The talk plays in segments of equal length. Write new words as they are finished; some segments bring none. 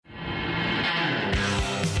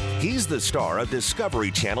He's the star of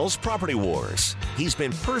Discovery Channel's Property Wars. He's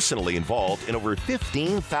been personally involved in over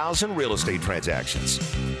 15,000 real estate transactions.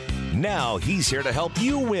 Now he's here to help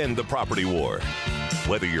you win the property war.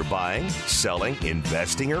 Whether you're buying, selling,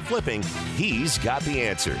 investing, or flipping, he's got the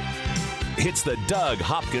answer. It's the Doug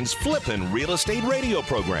Hopkins Flippin' Real Estate Radio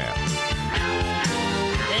Program.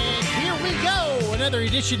 And here we go, another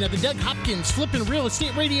edition of the Doug Hopkins Flippin' Real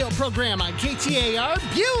Estate Radio Program on KTAR.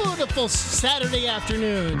 Beautiful Saturday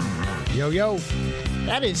afternoon. Yo, yo.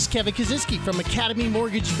 That is Kevin Kaczynski from Academy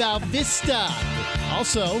Mortgage Val Vista.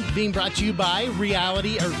 Also being brought to you by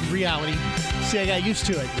Reality. See, I got used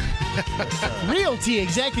to it. Realty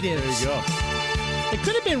Executives. There you go. It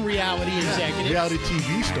could have been Reality Executives. Reality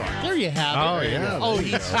TV star. There you have it. Oh, yeah. Oh, There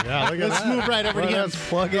you he's. go. Yeah, look at Let's that. move right over to him. Let's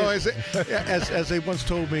plug No, it. as they once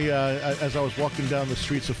told me, as I was walking down the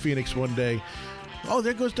streets of Phoenix one day, oh,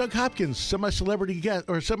 there goes Doug Hopkins, semi-celebrity guest,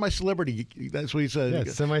 or semi-celebrity. That's what he said. Yeah,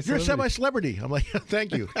 semi-celebrity. You're a semi-celebrity. I'm like,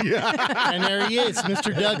 thank you. Yeah. And there he is,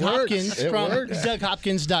 Mr. Doug works. Hopkins It from works.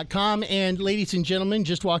 DougHopkins.com. And ladies and gentlemen,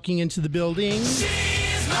 just walking into the building.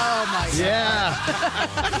 Oh, my God. Yeah.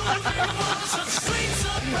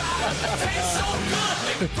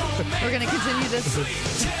 We're going to continue this.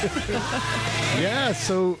 Yeah.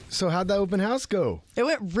 So how'd that open house go? It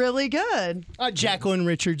went really good. Jacqueline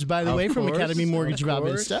Richards, by the Of way, from course, Academy Mortgage of Val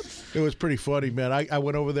course. Vista. It was pretty funny, man. I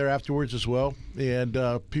went over there afterwards as well, and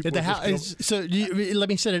people At the were just house, so let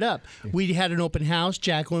me set it up. We had an open house.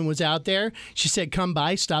 Jacqueline was out there. She said, "Come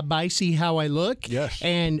by, stop by, see how I look." Yes.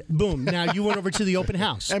 And boom! Now you went over to the open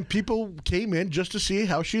house. and people came in just to see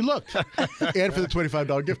how she looked, and for the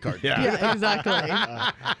 $25 gift card. Yeah, exactly.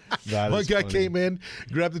 That One is guy funny. came in,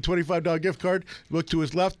 grabbed the $25 gift card, looked to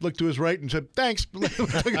his left, looked to his right, and said, "Thanks."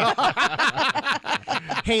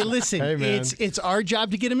 Hey, listen, Hey, man. it's our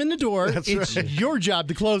job to get them in the door. It's your job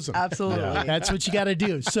to close them. Absolutely. That's what you got to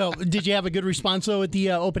do. So, did you have a good response though at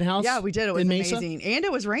the open house? Yeah, we did. It was in Mesa? amazing. And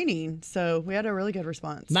it was raining, so we had a really good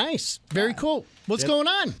response. Nice, very cool. What's going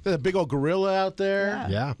on? There's a big old gorilla out there.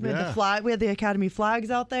 Yeah. We had the flag. We had the Academy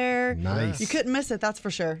flags out there. Nice. You couldn't miss it, that's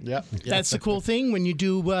for sure. Yeah. That's the cool thing when you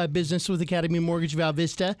do business with Academy Mortgage Val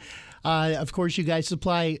Vista. Of course, you guys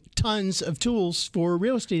supply tons of tools for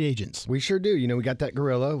real estate agents. We sure do. You know, we got that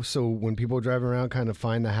gorilla, so when people drive around kind of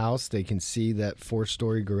find the house, they can see that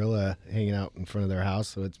 4-story gorilla hanging out in front of their house,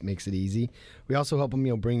 so it makes it easy. We also help them,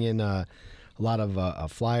 bring in a lot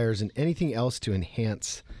of flyers and anything else to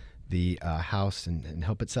enhance the house and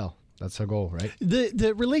help it sell. That's our goal, right?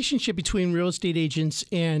 The relationship between real estate agents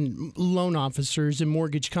and loan officers and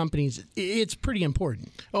mortgage companies, it's pretty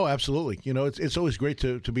important. Oh, absolutely. You know, it's always great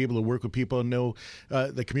to be able to work with people and know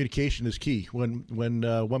that communication is key. When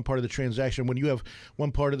one part of the transaction, when you have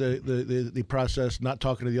one part of the process not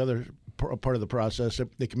talking to the other part of the process,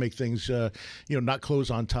 they can make things, not close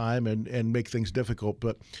on time and make things difficult.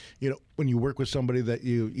 But, when you work with somebody that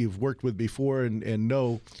you've worked with before and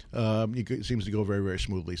know, it seems to go very, very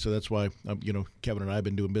smoothly. So that's why, Kevin and I have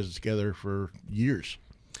been doing business together for years.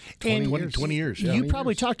 20 years. Yeah. You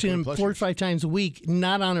probably talk to him 20+ 4 or 5 times a week,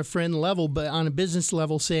 not on a friend level, but on a business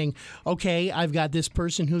level, saying, okay, I've got this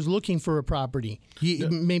person who's looking for a property.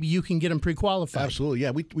 Maybe you can get them pre-qualified. Absolutely,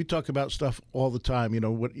 yeah. We talk about stuff all the time,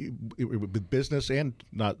 with business and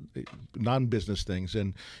non-business things,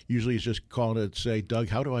 and usually it's just calling to say, Doug,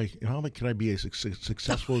 how can I be as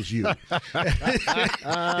successful as you? How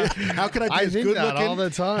can I be I as think good that looking all the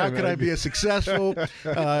time. How can I be as successful?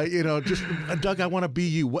 Just Doug, I want to be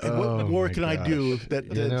you. What more my can I do?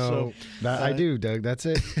 I do, Doug. That's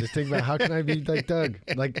it. Just think about how can I be like Doug?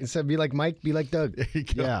 Like instead of be like Mike, be like Doug.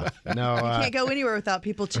 Yeah. No. You can't go anywhere without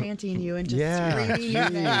people chanting you and just screaming your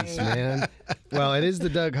Jeez, name. man. Well, it is the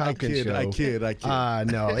Doug Hopkins show. I kid.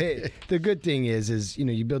 No. The good thing is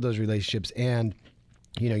you build those relationships and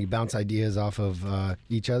you bounce ideas off of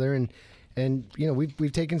each other and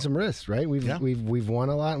we've taken some risks, right? We've won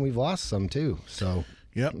a lot and we've lost some too. So.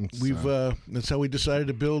 Yep, that's how we decided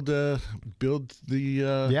to build the building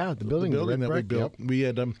that we brick, built. yep. We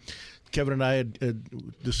had Kevin and I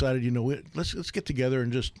had decided, let's get together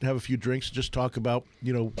and just have a few drinks, just talk about,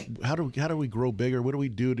 how do we grow bigger? What do we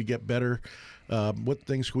do to get better? What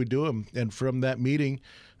things can we do? And from that meeting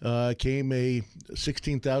came a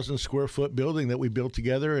 16,000 square foot building that we built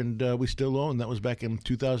together, and we still own. That was back in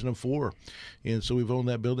 2004, and so we've owned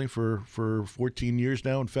that building for 14 years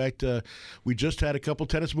now. In fact, we just had a couple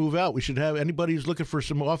tenants move out. We should have anybody who's looking for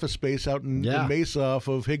some office space out in Mesa off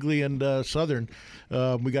of Higley and Southern.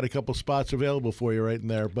 We got a couple spots available for you right in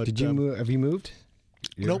there. But did you move? Have you moved?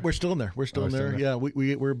 Nope, we're still in there. We're still in there. Yeah,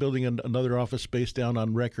 we're building another office space down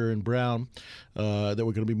on Recker and Brown that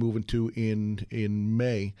we're going to be moving to in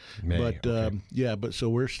May. But but so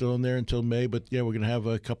we're still in there until May. But yeah, we're going to have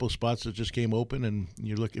a couple of spots that just came open, and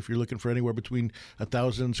if you're looking for anywhere between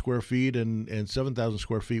 1,000 square feet and 7,000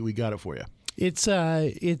 square feet, we got it for you. It's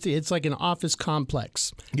like an office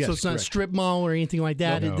complex. Yes, so it's not a correct. strip mall or anything like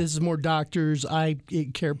that. No. This is more doctors, eye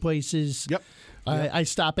care places. Yep. I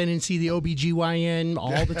stop in and see the OBGYN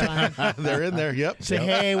all the time. They're in there. Yep. Say,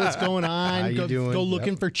 hey, what's going on? How you doing? Go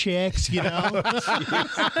looking for chicks, That's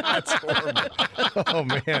horrible. Oh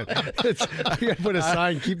man, you gotta put a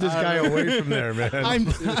sign. Keep this guy away from there, man.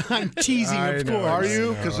 I'm teasing, I of know. course. Are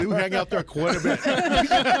you? Because we hang out there quite a bit.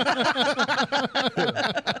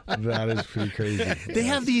 That is pretty crazy. They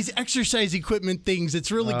have these exercise equipment things.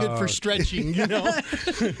 It's really good for stretching,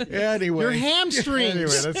 Anyway. Your hamstrings.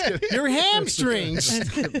 Anyway, let's get Your hamstrings.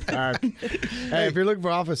 back. Hey, if you're looking for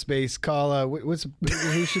office space, call.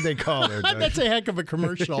 Who should they call there, Doug? That's a heck of a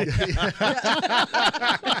commercial.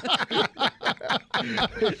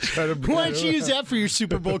 Why don't you use that for your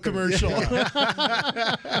Super Bowl commercial?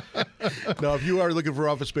 No, if you are looking for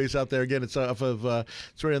office space out there, again, it's off of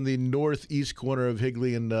it's right on the northeast corner of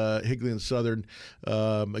Higley and Southern.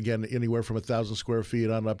 Again, anywhere from 1,000 square feet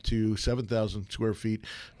on up to 7,000 square feet.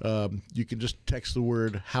 You can just text the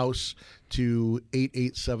word house to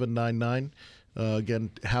 88799.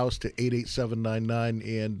 Again, house to 88799,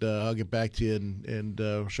 and I'll get back to you and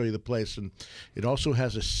show you the place. And it also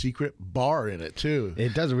has a secret bar in it too.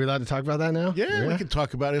 It does. Are we allowed to talk about that now? Yeah, we can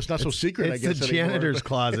talk about it. It's not so secret, I It's guess. the anymore. janitor's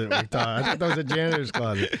closet. We thought. I thought that was a janitor's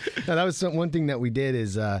closet. No, that was one thing that we did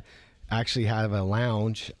is actually have a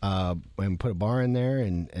lounge and put a bar in there,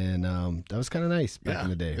 and that was kind of nice back in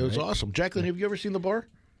the day. It was right? awesome. Jacqueline, have you ever seen the bar?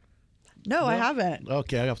 No, I haven't.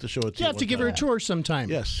 Okay, I have to show it to you. You have to give her a tour sometime.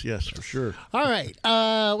 Yes, for sure. All right.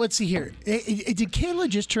 Let's see here. Did Kayla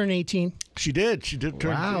just turn 18? She did. She did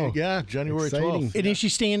turn. Wow. Yeah, January Exciting. 12th. And is she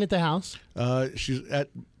staying at the house? She's at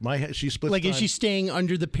my. She splits. Like, time. is she staying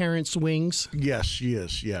under the parents' wings? Yes, she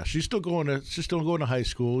is. Yeah, she's still going to high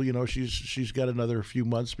school. You know, she's got another few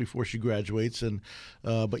months before she graduates, and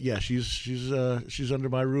but yeah, she's under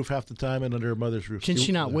my roof half the time and under her mother's roof. Can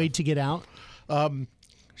she not wait to get out?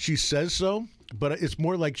 She says so. But it's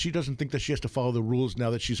more like she doesn't think that she has to follow the rules now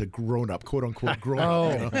that she's a grown-up, quote-unquote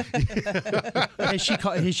grown-up. Has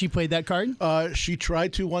she played that card? She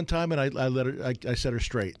tried to one time, and I let her. I set her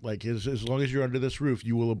straight. Like as long as you're under this roof,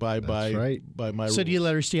 you will abide by my rules. So do you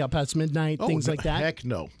let her stay out past midnight, things like that? Heck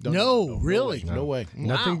no. No, really? No way.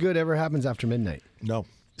 Nothing good ever happens after midnight. No.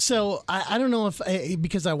 So I don't know if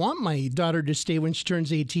because I want my daughter to stay when she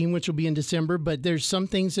turns 18, which will be in December, but there's some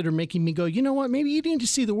things that are making me go, you know what, maybe you need to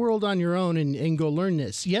see the world on your own and go learn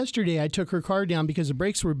this. Yesterday, I took her car down because the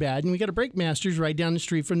brakes were bad, and we got a brake master's right down the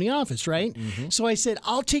street from the office, right? Mm-hmm. So I said,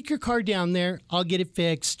 I'll take your car down there. I'll get it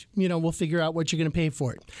fixed. We'll figure out what you're going to pay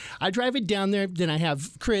for it. I drive it down there. Then I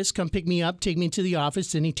have Chris come pick me up, take me to the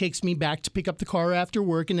office, and he takes me back to pick up the car after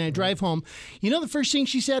work, and then I drive home. You know the first thing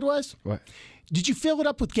she said was? What? Did you fill it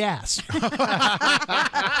up with gas?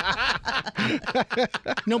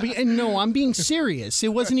 No, I'm being serious.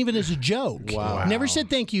 It wasn't even as a joke. Wow. Never said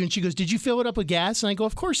thank you. And she goes, did you fill it up with gas? And I go,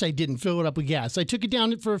 of course I didn't fill it up with gas. I took it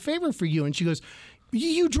down for a favor for you. And she goes,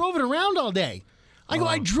 you drove it around all day. I go,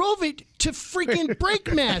 I drove it to freaking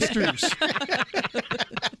Brake Masters.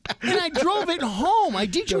 And I drove it home. I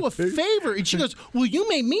did you a favor. And she goes, well, you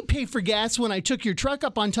made me pay for gas when I took your truck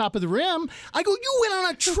up on top of the rim. I go, you went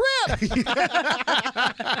on a trip.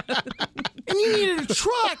 And you needed a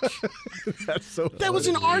truck. That's so. That was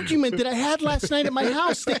an argument that I had last night at my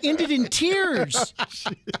house that ended in tears.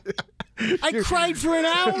 I cried for an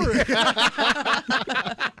hour.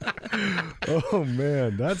 Oh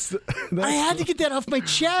man, that's I had to get that off my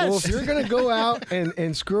chest. well. If you're gonna go out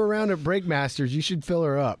and screw around at Brake Masters, you should fill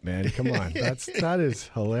her up, man. Come on, that is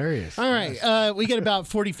hilarious. All right, we got about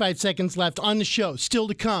 45 seconds left on the show. Still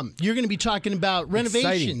to come. You're going to be talking about renovations.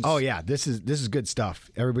 Exciting. Oh yeah, this is good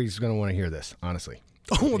stuff. Everybody's gonna want to hear this. Honestly.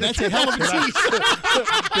 Oh, that's a hell of a tease.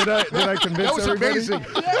 Did I convince That was everybody? amazing.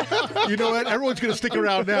 You know what? Everyone's going to stick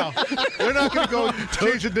around now. We're not going to go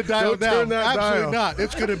changing the dial don't now. turn that Absolutely dial. not.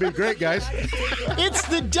 It's going to be great, guys. It's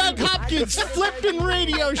the Doug Hopkins Flippin'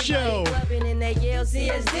 Radio Show. They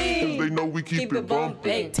know we keep it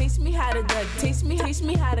bumping. Taste me how to Doug. Taste me how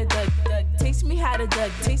to Doug. Taste me how to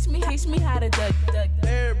Doug. Taste me how to Doug.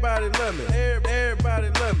 Everybody love me. Everybody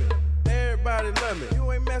love me. Everybody love me.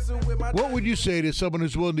 You ain't messing with my. What would you say to someone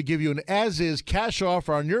who's willing to give you an as-is cash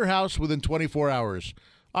offer on your house within 24 hours?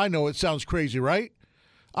 I know it sounds crazy, right?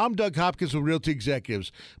 I'm Doug Hopkins with Realty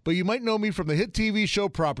Executives, but you might know me from the hit TV show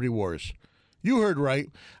Property Wars. You heard right.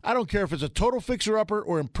 I don't care if it's a total fixer-upper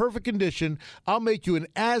or in perfect condition, I'll make you an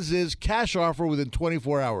as-is cash offer within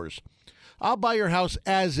 24 hours. I'll buy your house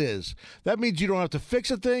as is. That means you don't have to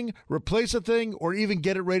fix a thing, replace a thing, or even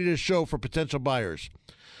get it ready to show for potential buyers.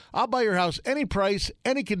 I'll buy your house any price,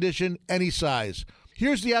 any condition, any size.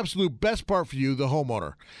 Here's the absolute best part for you, the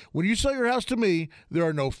homeowner. When you sell your house to me, there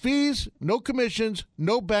are no fees, no commissions,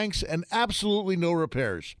 no banks, and absolutely no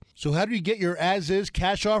repairs. So how do you get your as-is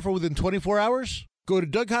cash offer within 24 hours? Go to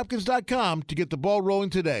DougHopkins.com to get the ball rolling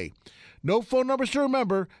today. No phone numbers to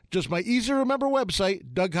remember, just my easy-to-remember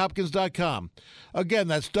website, DougHopkins.com. Again,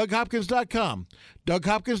 that's DougHopkins.com.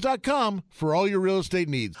 DougHopkins.com for all your real estate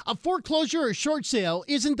needs. A foreclosure or short sale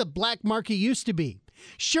isn't the black market used to be.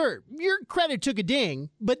 Sure, your credit took a ding,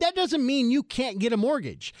 but that doesn't mean you can't get a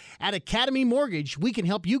mortgage. At Academy Mortgage, we can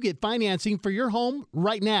help you get financing for your home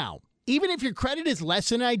right now. Even if your credit is less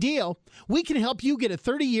than ideal, we can help you get a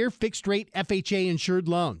 30-year fixed-rate FHA-insured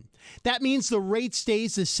loan. That means the rate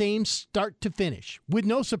stays the same start to finish, with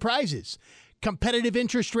no surprises. Competitive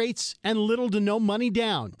interest rates and little to no money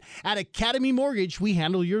down. At Academy Mortgage, we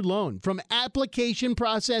handle your loan, from application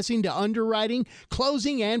processing to underwriting,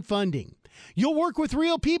 closing, and funding. You'll work with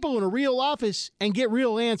real people in a real office and get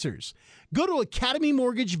real answers. Go to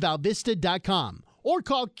academymortgagevalvista.com or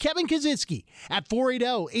call Kevin Kaczynski at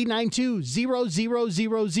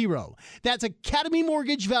 480-892-0000. That's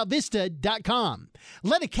academymortgagevalvista.com.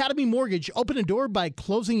 Let Academy Mortgage open a door by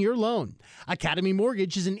closing your loan. Academy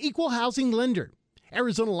Mortgage is an equal housing lender.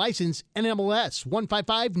 Arizona license NMLS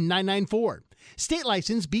 155994. State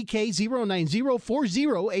license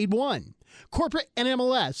BK0904081. Corporate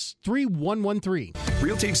NMLS 3113.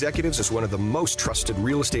 Realty Executives is one of the most trusted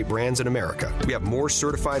real estate brands in America. We have more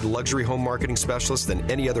certified luxury home marketing specialists than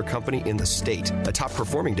any other company in the state, a top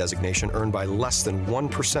performing designation earned by less than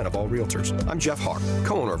 1% of all realtors. I'm Jeff Hawk,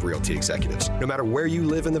 co-owner of Realty Executives. No matter where you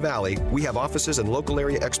live in the Valley, we have offices and local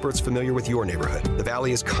area experts familiar with your neighborhood. The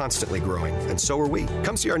Valley is constantly growing, and so are we.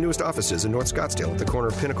 Come see our newest offices in North Scottsdale at the corner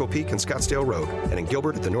of Pinnacle Peak and Scottsdale Road, and in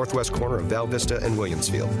Gilbert at the northwest corner of Val Vista and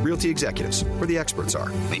Williamsfield. Realty Executives, where the experts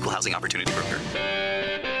are. Equal Housing Opportunity Broker.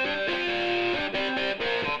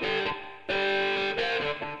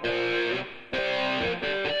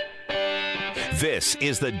 This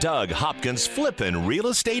is the Doug Hopkins Flippin' Real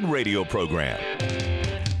Estate Radio Program.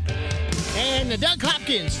 And the Doug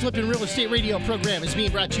Hopkins Flippin' Real Estate Radio Program is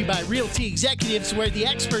being brought to you by Realty Executives, where the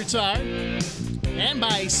experts are, and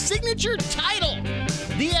by Signature Title,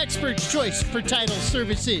 the expert's choice for title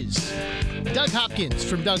services. Doug Hopkins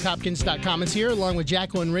from DougHopkins.com is here, along with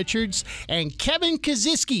Jacqueline Richards and Kevin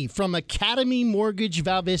Kaczynski from Academy Mortgage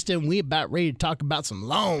Val Vista, and we're about ready to talk about some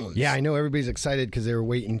loans. Yeah, I know everybody's excited because they were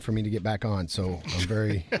waiting for me to get back on, so I'm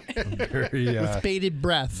very with bated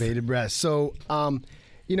breath. Bated breath. So,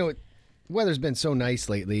 weather's been so nice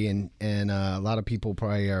lately, and a lot of people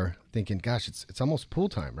probably are thinking, "Gosh, it's almost pool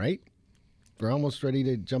time, right? We're almost ready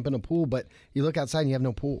to jump in a pool," but you look outside and you have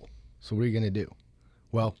no pool. So what are you going to do?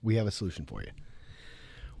 Well, we have a solution for you.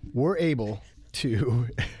 We're able to.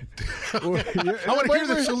 I want to hear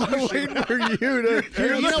the solution. I'm waiting for you to.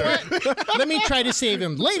 You know what? Let me try to save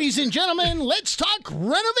him. Ladies and gentlemen, let's talk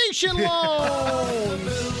renovation loans.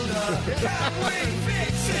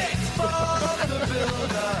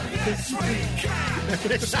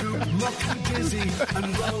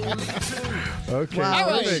 Okay. Wow, All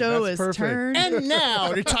right. the show That's is perfect. turned. And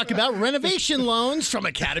now to talk about renovation loans from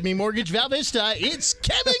Academy Mortgage Val Vista, it's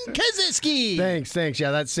Kevin Kaczynski. Thanks.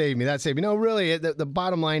 Yeah, that saved me. No, really, the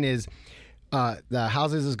bottom line is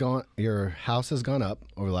your house has gone up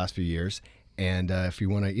over the last few years. And if you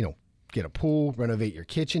want to, get a pool, renovate your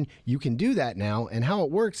kitchen, you can do that now. And how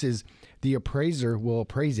it works is the appraiser will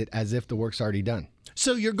appraise it as if the work's already done.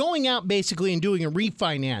 So you're going out basically and doing a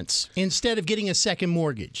refinance instead of getting a second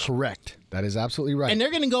mortgage. Correct. That is absolutely right. And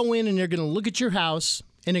they're going to go in and they're going to look at your house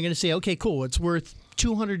and they're going to say, okay, cool, it's worth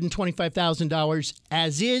 $225,000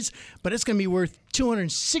 as is, but it's going to be worth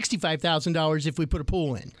 $265,000 if we put a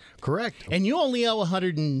pool in. Correct. And you only owe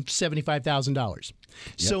 $175,000.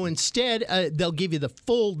 So instead, they'll give you the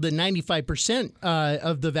 95%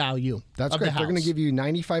 of the value. That's of correct. the They're going to house. give you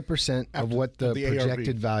 95% of what the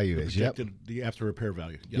projected ARV, value is. The after repair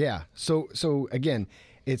value. Yep. Yeah. So again,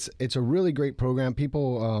 it's a really great program.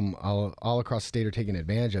 People all across the state are taking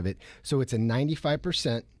advantage of it. So it's a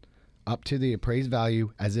 95% up to the appraised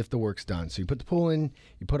value as if the work's done. So you put the pool in,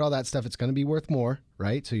 you put all that stuff, it's going to be worth more,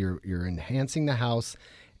 right? So you're enhancing the house,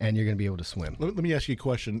 and you're going to be able to swim. Let me ask you a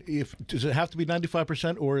question. Does it have to be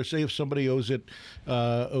 95%, or say if somebody owes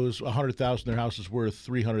 $100,000, their house is worth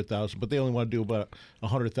 $300,000, but they only want to do about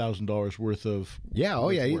 $100,000 worth of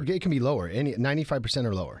it can be lower. 95%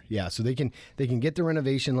 or lower. Yeah, so they can get the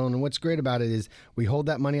renovation loan. And what's great about it is we hold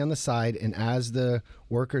that money on the side, and as the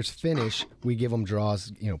workers finish, we give them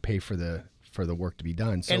draws. Pay for the work to be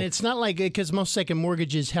done. So, and it's not like, because most second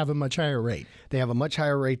mortgages have a much higher rate. They have a much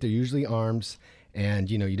higher rate. They're usually ARMs.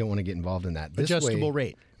 And, you don't want to get involved in that. Adjustable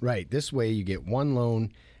rate. Right. This way you get one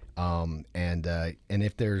loan, and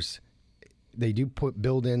if they do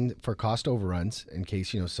build in for cost overruns in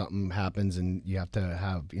case, something happens and you have to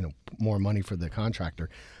have, more money for the contractor.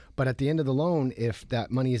 But at the end of the loan, if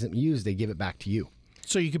that money isn't used, they give it back to you.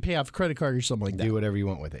 So you could pay off a credit card or something like that. Do whatever you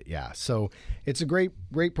want with it, yeah. So it's a great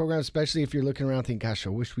program, especially if you're looking around thinking, gosh, I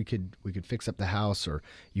wish we could fix up the house, or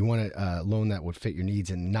you want a loan that would fit your needs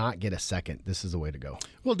and not get a second. This is the way to go.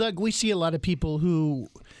 Well, Doug, we see a lot of people who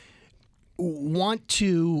want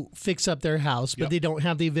to fix up their house, but they don't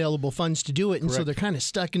have the available funds to do it. And so they're kind of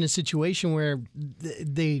stuck in a situation where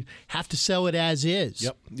they have to sell it as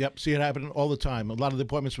is. Yep. See it happen all the time. A lot of the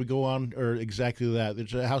appointments we go on are exactly that.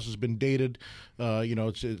 The house has been dated.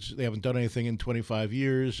 They haven't done anything in 25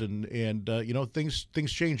 years, and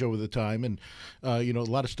things change over the time, and a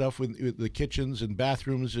lot of stuff with the kitchens and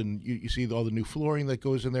bathrooms, and you see all the new flooring that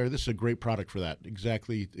goes in there. This is a great product for that.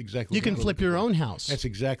 Exactly. You can flip your own house. That's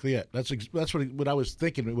exactly it. That's what I was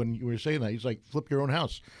thinking when you were saying that. He's like, flip your own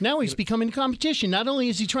house. Now he's becoming competition. Not only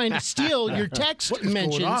is he trying to steal your text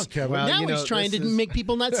mentions, going on, Kevin? Well, now he's trying to make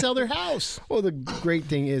people not sell their house. Well, the great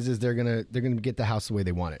thing is they're gonna get the house the way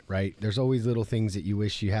they want it, right? There's always little things that you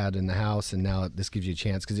wish you had in the house, and now this gives you a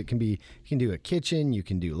chance, because you can do a kitchen, you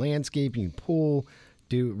can do landscaping, pool,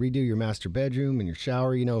 redo your master bedroom and your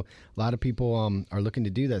shower. A lot of people are looking to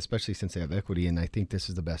do that, especially since they have equity, and I think this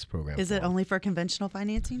is the best program. Is it only for conventional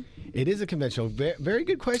financing? It is a conventional. Very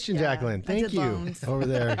good question, Jacqueline. Thank you. Loans. Over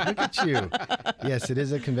there. Look at you. Yes, it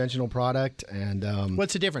is a conventional product. And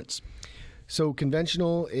what's the difference? So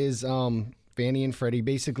conventional is Fannie and Freddie.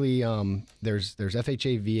 Basically, there's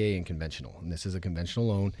FHA, VA, and conventional, and this is a conventional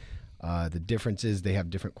loan. The difference is they have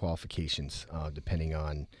different qualifications depending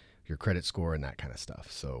on your credit score and that kind of stuff.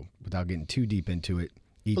 So without getting too deep into it,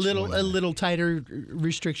 a little tighter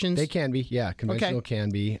restrictions. They can be, yeah. Conventional can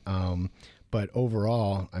be, but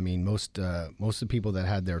overall, I mean, most of the people that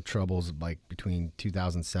had their troubles like between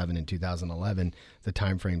 2007 and 2011, the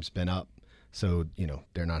time frame's been up. So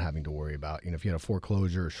they're not having to worry about if you had a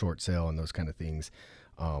foreclosure or short sale and those kind of things.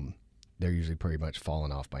 They're usually pretty much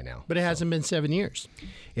fallen off by now. But it hasn't been 7 years.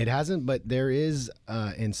 It hasn't, but there is,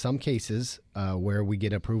 in some cases, where we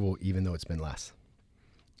get approval even though it's been less.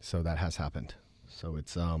 So that has happened. So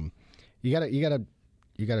it's you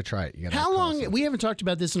gotta try it. How long? We haven't talked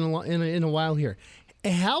about this in a while here.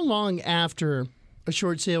 How long after a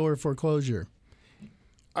short sale or foreclosure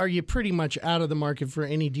are you pretty much out of the market for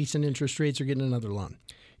any decent interest rates or getting another loan?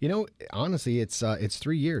 Honestly, it's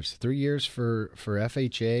 3 years. 3 years for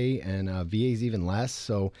FHA, and VA's even less.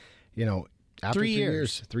 So, after 3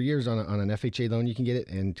 years, 3 years on an FHA loan, you can get it,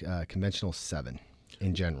 and conventional 7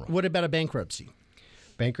 in general. What about a bankruptcy?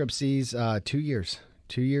 Bankruptcies, 2 years.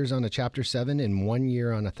 2 years on a Chapter 7 and 1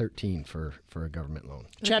 year on a 13 for a government loan.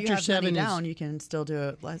 Chapter 7 down, you can still do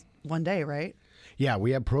it one day, right? Yeah,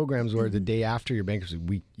 we have programs where the day after your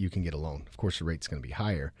bankruptcy, you can get a loan. Of course, the rate's going to be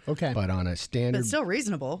higher. Okay. But on a standard... But still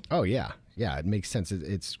reasonable. Oh, yeah. Yeah, it makes sense.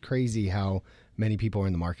 It's crazy how many people are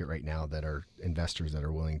in the market right now that are investors that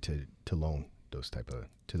are willing to loan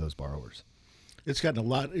to those borrowers. It's gotten a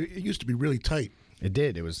lot. It used to be really tight. It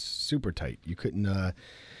did. It was super tight. You couldn't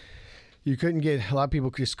get, a lot of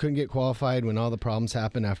people just couldn't get qualified when all the problems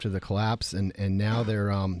happened after the collapse. And now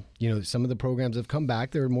they're, some of the programs have come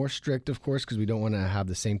back. They're more strict, of course, because we don't want to have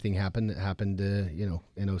the same thing happen that happened,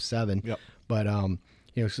 in 07. Yep. But,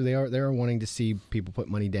 so they are wanting to see people put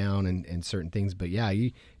money down and certain things. But yeah,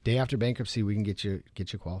 day after bankruptcy, we can get you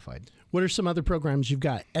qualified. What are some other programs you've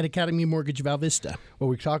got at Academy Mortgage Val Vista? Well,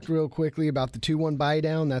 we talked real quickly about the 2-1 buy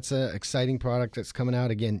down. That's an exciting product that's coming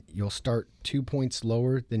out. Again, you'll start 2 points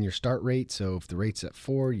lower than your start rate. So if the rate's at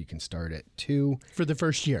 4, you can start at 2. For the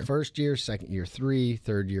first year? First year, second year 3,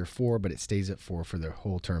 third year 4, but it stays at 4 for the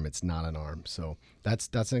whole term. It's not an ARM. So that's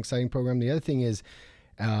an exciting program. The other thing is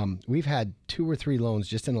we've had 2 or 3 loans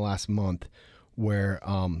just in the last month where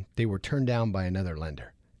they were turned down by another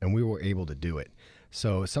lender, and we were able to do it.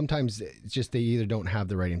 So sometimes it's just they either don't have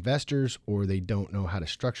the right investors or they don't know how to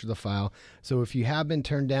structure the file. So if you have been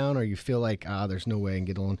turned down or you feel like, there's no way I can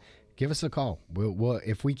get a loan, give us a call. We'll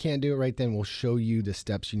if we can't do it right then, we'll show you the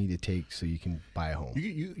steps you need to take so you can buy a home.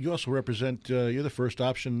 You also represent. You're the first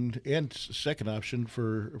option and second option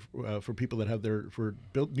for people that have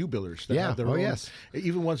new builders. That have their own, yes.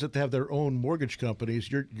 Even ones that have their own mortgage companies.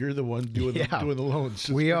 You're the one doing the loans. It's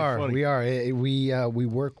we are. funny. We are. We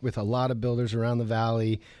work with a lot of builders around the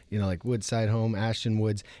valley. Like Woodside Home, Ashton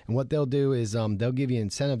Woods, and what they'll do is they'll give you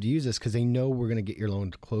incentive to use this because they know we're going to get your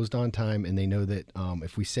loan closed on time, and they know that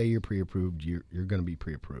if we say you're pre-approved, you're going to be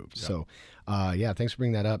pre-approved. Yep. So, thanks for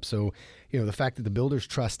bringing that up. So, the fact that the builders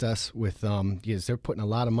trust us with, because they're putting a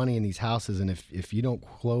lot of money in these houses, and if you don't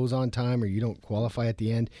close on time or you don't qualify at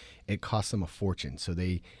the end, it costs them a fortune. So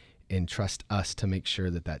they entrust us to make sure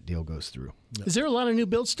that deal goes through. Yep. Is there a lot of new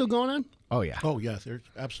builds still going on? Oh yeah. There's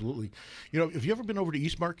absolutely. Have you ever been over to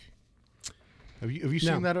Eastmark? Have you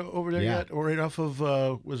seen that over there yet? Or right off of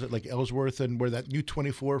was it like Ellsworth and where that new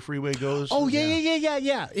 24 freeway goes? Oh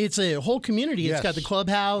yeah. It's a whole community. Yes. It's got the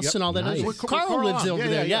clubhouse and all that. Nice. Carl lives over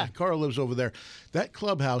there. Yeah, Carl lives over there. That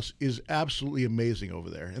clubhouse is absolutely amazing over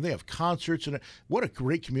there, and they have concerts and what a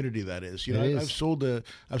great community that is. I've sold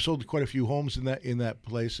quite a few homes in that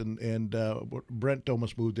place, and Brent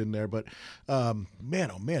almost moved in there. But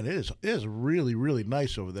man, it is really, really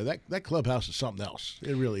nice over there. That clubhouse is something else.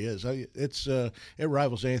 It really is. It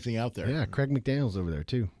rivals anything out there. Yeah, Craig McDaniel's over there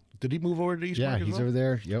too. Did he move over to Eastmark? Yeah, he's over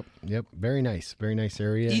there. Yep. Very nice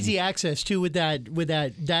area. Easy access too with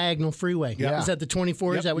that diagonal freeway. Yeah. Is that the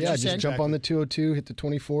 24? Is that what you said? Just jump on the 202, hit the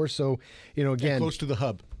 24. So again, and close to the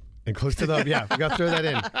hub. And close to the hub, yeah. We got to throw that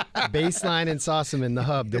in. Baseline and Sossaman, the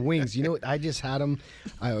hub, the wings. I just had them.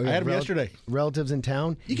 I had them yesterday. Relatives in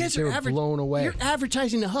town. You guys they were blown away. You're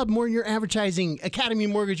advertising the hub more than you're advertising Academy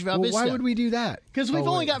Mortgage Val Vista. Why would we do that? Because we've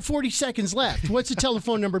only got 40 seconds left. What's the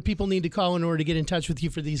telephone number people need to call in order to get in touch with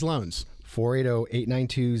you for these loans?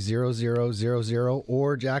 480-892-0000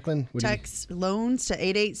 or Jacqueline. Text loans to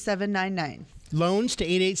 88799. Loans to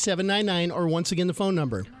 88799, or once again, the phone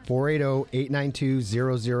number.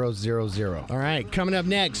 480-892-0000. All right, coming up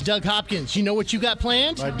next, Doug Hopkins. You know what you got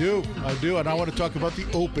planned? I do, and I want to talk about the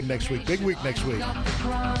Open next week. Big week next week. There's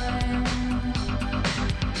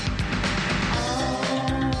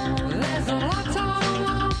a lot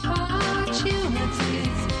of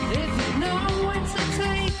opportunities. If you know where to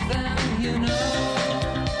take them,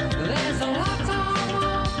 there's a lot of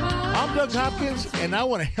I'm Doug Hopkins, and I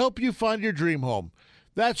want to help you find your dream home.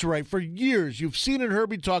 That's right. For years, you've seen and heard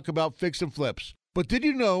me talk about fix and flips. But did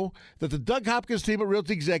you know that the Doug Hopkins team at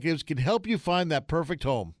Realty Executives can help you find that perfect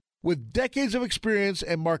home? With decades of experience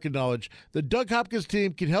and market knowledge, the Doug Hopkins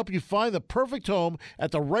team can help you find the perfect home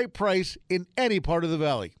at the right price in any part of the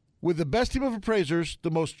valley. With the best team of appraisers,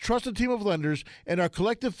 the most trusted team of lenders, and our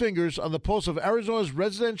collective fingers on the pulse of Arizona's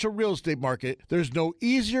residential real estate market, there's no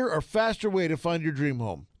easier or faster way to find your dream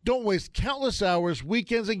home. Don't waste countless hours,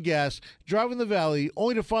 weekends, and gas driving the valley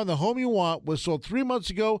only to find the home you want was sold 3 months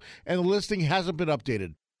ago and the listing hasn't been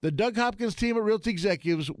updated. The Doug Hopkins team at Realty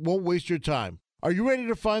Executives won't waste your time. Are you ready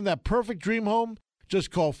to find that perfect dream home? Just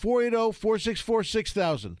call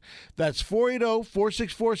 480-464-6000. That's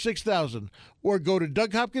 480-464-6000. Or go to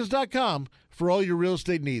DougHopkins.com for all your real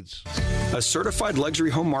estate needs. A certified luxury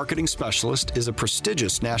home marketing specialist is a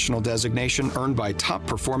prestigious national designation earned by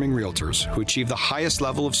top-performing realtors who achieve the highest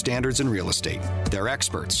level of standards in real estate. They're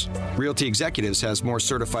experts. Realty Executives has more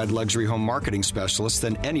certified luxury home marketing specialists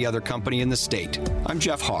than any other company in the state. I'm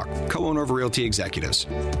Jeff Hawk, co-owner of Realty Executives.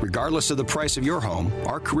 Regardless of the price of your home,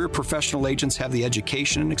 our career professional agents have the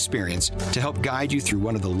education and experience to help guide you through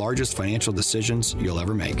one of the largest financial decisions you'll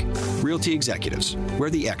ever make. Realty Executives, where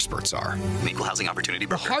the experts are. Equal housing opportunity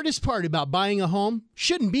broker. The hardest part about buying a home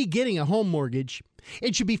shouldn't be getting a home mortgage.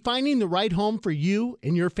 It should be finding the right home for you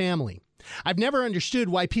and your family. I've never understood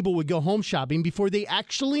why people would go home shopping before they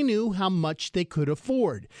actually knew how much they could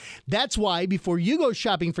afford. That's why before you go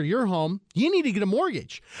shopping for your home, you need to get a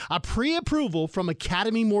mortgage. A pre-approval from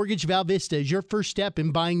Academy Mortgage Val Vista is your first step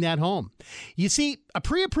in buying that home. You see, a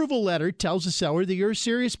pre-approval letter tells the seller that you're a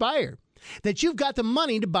serious buyer, that you've got the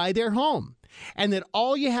money to buy their home, and that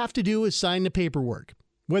all you have to do is sign the paperwork.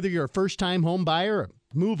 Whether you're a first-time home buyer, a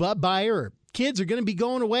move-up buyer, or kids are going to be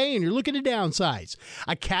going away and you're looking to downsize,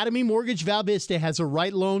 Academy Mortgage Val Vista has the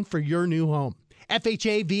right loan for your new home.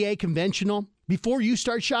 FHA, VA, conventional. Before you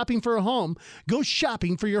start shopping for a home, go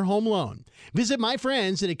shopping for your home loan. Visit my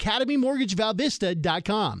friends at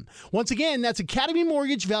academymortgagevalvista.com. Once again, that's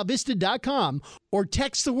academymortgagevalvista.com, or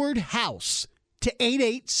text the word HOUSE to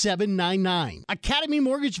 88799. Academy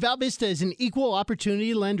Mortgage Val Vista is an equal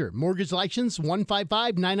opportunity lender. Mortgage license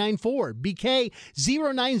 155994, BK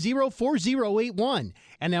 0904081.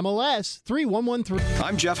 and MLS 3113.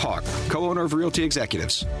 I'm Jeff Hawk, co-owner of Realty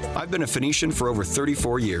Executives. I've been a Phoenician for over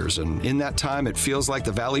 34 years, and in that time, it feels like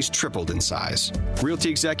the Valley's tripled in size. Realty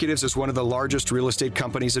Executives is one of the largest real estate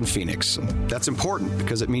companies in Phoenix. That's important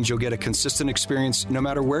because it means you'll get a consistent experience no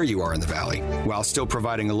matter where you are in the Valley, while still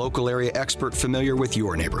providing a local area expert familiar with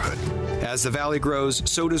your neighborhood. As the Valley grows,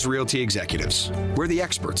 so does Realty Executives, where the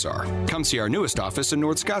experts are. Come see our newest office in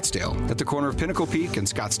North Scottsdale at the corner of Pinnacle Peak and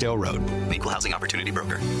Scottsdale Road. Equal Housing Opportunity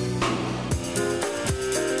Broker.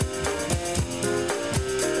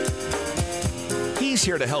 He's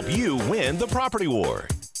here to help you win the property war.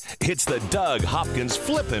 It's the Doug Hopkins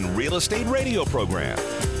Flippin' Real Estate Radio Program.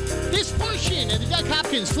 This portion of the Doug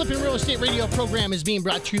Hopkins Flippin' Real Estate Radio Program is being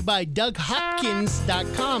brought to you by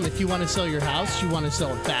DougHopkins.com. If you want to sell your house, you want to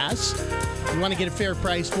sell it fast, you want to get a fair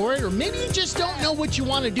price for it, or maybe you just don't know what you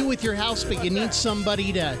want to do with your house, but you need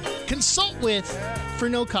somebody to consult with for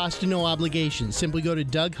no cost and no obligation. Simply go to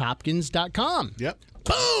DougHopkins.com. Yep.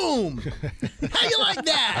 Boom! How you like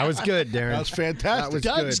that? That was good, Darren. That was fantastic.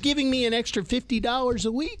 Doug's giving me an extra $50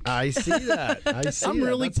 a week. I see that. I'm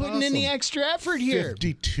really putting in the extra effort here.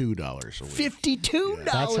 $52 a week. $52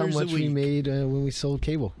 That's how much a week. we made when we sold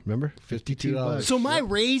cable. Remember? $52. So my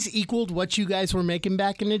raise equaled what you guys were making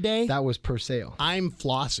back in the day? That was per sale. I'm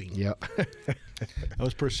flossing. Yep. That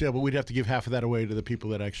was per sale, but we'd have to give half of that away to the people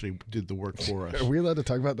that actually did the work for us. Are we allowed to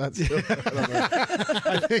talk about that still?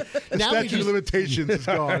 I think the Now we statute of just- limitations is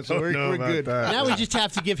gone, so we're good. Now we just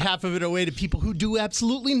have to give half of it away to people who do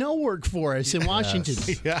absolutely no work for us in Washington.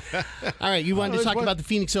 Yeah. All right, you wanted to there's talk one- about the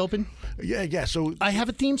Phoenix Open? Yeah. So, I have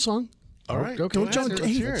a theme song. all right. go go ahead. ahead. Don't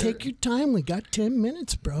Let's hear it. take your time. We got 10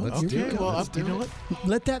 minutes, bro. Okay, well, you know what?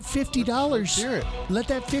 Let that $50. hear it. Let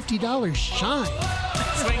that $50 shine.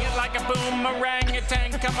 Swing it like a boomerang, a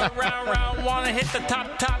tank come around, round, wanna hit the top.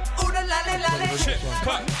 Ooh la la la la. Shit,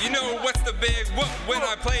 pop, you know what's the big whoop when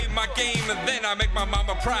I play my game and then I make my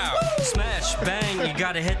mama proud. Smash, bang, you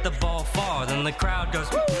gotta hit the ball far. Then the crowd goes,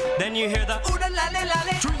 then you hear the ooh la la la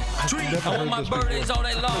la. Tree, I want my birdies all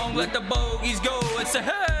day long, let the bogeys go and say,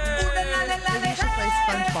 hey. Ooh la la la la. We should play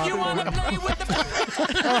SpongeBob. You wanna play with the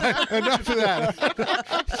Enough of that.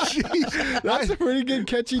 Jeez. That's a pretty good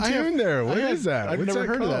catchy tune there. What is that? I've What's never that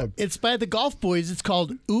heard of that. called? It's by the Golf Boys. It's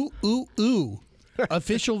called Ooh Ooh Ooh.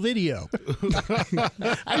 Official video.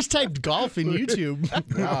 I just typed golf in YouTube.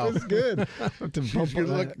 Wow, that's good.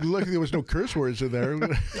 Luckily, there was no curse words in there.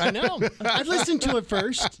 I know. I listened to it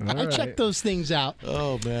first. I checked those things out.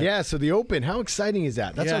 Oh man. Yeah, so the Open, how exciting is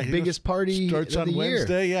that? That's Yeah, our biggest party starts of on the year.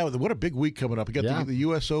 Wednesday. Yeah, what a big week coming up. We got Yeah. the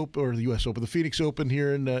U.S. Open, or the U.S. Open, the Phoenix Open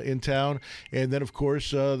here in town, and then of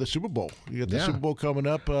course the Super Bowl. You got the Yeah. Super Bowl coming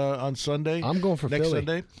up on Sunday. I'm going for next Philly.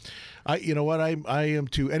 Sunday. You know what? I am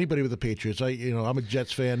too. Anybody with the Patriots. I'm a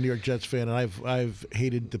Jets fan, New York Jets fan, and I've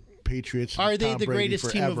hated the Patriots. Are and they Tom the Brady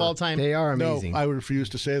greatest team of forever. all time? They are amazing. No, I would refuse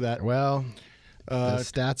to say that. Well, the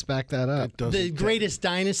stats back that up. The greatest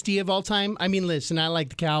dynasty of all time? I mean, listen, I like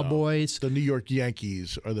the Cowboys. The New York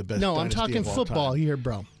Yankees are the best. No, I'm dynasty talking of all football time. here,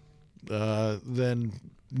 bro. Then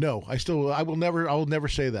no, I will never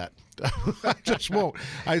say that. I just won't.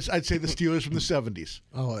 I'd say the Steelers from the 70s.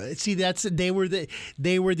 Oh, see, they were the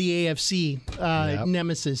AFC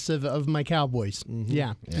nemesis of my Cowboys. Mm-hmm.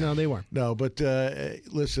 Yeah, no, they were. No, but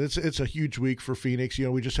listen, it's a huge week for Phoenix.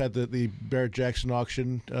 We just had the Barrett Jackson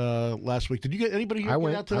auction last week. Did you get anybody? I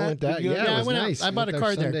went. out to I that? went that. Did you Yeah, get it I was went out. nice. I bought a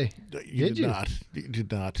car there. Sunday. You Did you? not. You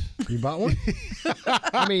did not. You bought one?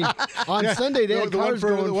 I mean, on Sunday they had the one cars for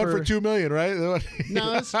going the one for $2 million, right?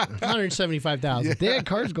 No, it's $175,000. They had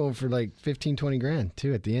cars going for like 15-20 grand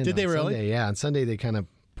too at the end. Did they on really? Sunday. Yeah, on Sunday they kind of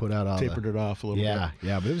put out all Tapered it off a little Yeah, bit.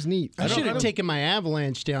 yeah, but it was neat. I should have taken my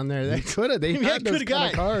Avalanche down there. They could have. They Maybe I had those could kind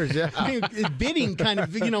have of cars. Yeah, I mean, bidding kind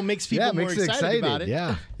of makes people yeah, more makes it excited about it.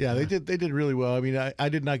 Yeah, Yeah, they did really well. I mean, I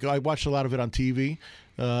did not go. I watched a lot of it on TV.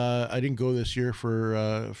 I didn't go this year for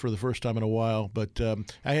the first time in a while, but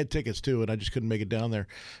I had tickets too, and I just couldn't make it down there.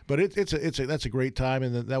 But that's a great time,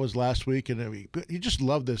 and that was last week, and I mean, you just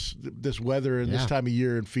love this weather and this time of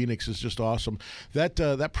year in Phoenix is just awesome.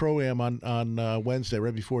 That pro-am on Wednesday,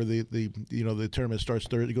 right before the tournament starts,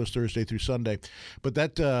 it goes Thursday through Sunday, but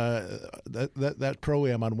that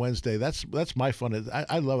pro-am on Wednesday, that's my fun.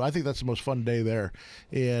 I love it. I think that's the most fun day there,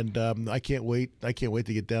 and I can't wait to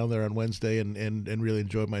get down there on Wednesday and really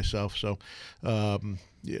enjoy myself. So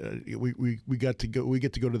we get to go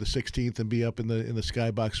to the 16th and be up in the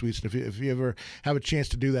Skybox Suites. And if you ever have a chance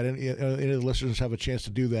to do that, any of the listeners have a chance to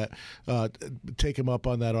do that, take them up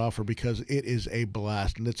on that offer, because it is a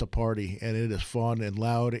blast and it's a party and it is fun and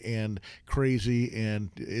loud and crazy, and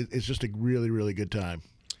it's just a really, really good time.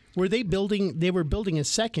 Were they building? They were building a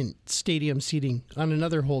second stadium seating on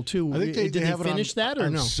another hole too. I think Did they have finish it on, that or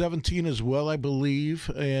on no? 17 as well, I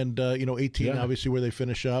believe, and 18 obviously where they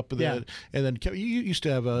finish up. And then you used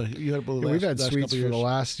to have we've had suites for the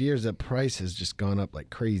last years. The price has just gone up like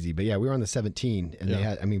crazy. But yeah, we were on the 17, and they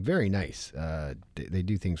had. I mean, very nice. They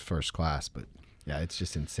do things first class, but. Yeah, it's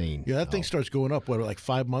just insane. Yeah, that thing starts going up. Like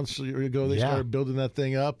 5 months ago, they started building that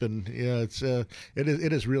thing up, and it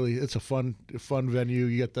is really a fun venue.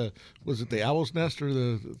 You got the Owl's Nest or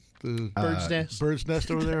the Bird's Nest? Bird's Nest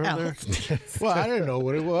over there. Well, I didn't know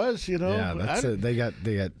what it was. Yeah, that's they got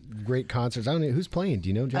great concerts. I don't know who's playing. Do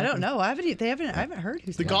you know, Jacqueline? I don't know. I haven't heard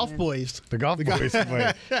who's the playing. Golf Boys. The Golf Boys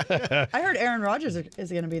play. I heard Aaron Rodgers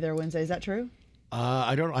is going to be there Wednesday. Is that true?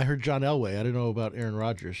 I don't. I heard John Elway. I didn't know about Aaron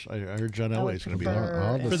Rodgers. I heard John Elway is going to be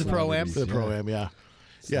there for the Pro-Am. For the Pro-Am, yeah.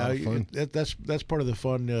 That's part of the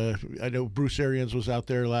fun. I know Bruce Arians was out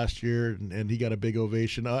there last year, and he got a big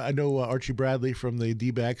ovation. I know Archie Bradley from the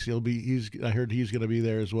D-backs. I heard he's going to be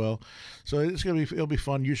there as well. So it'll be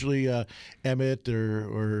fun. Usually Emmett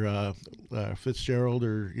or Fitzgerald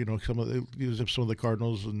or some of the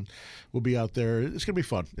Cardinals and will be out there. It's going to be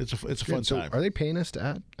fun. It's a fun time. Are they paying us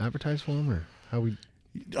to advertise for them or how we?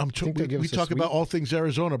 We talk about all things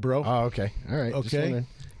Arizona, bro. Oh, okay. All right. Okay.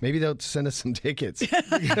 Maybe they'll send us some tickets.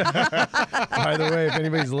 By the way, if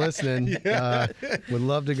anybody's listening, would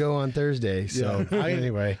love to go on Thursday. So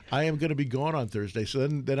anyway, I am going to be gone on Thursday. So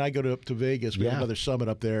then I go to Vegas. We have another summit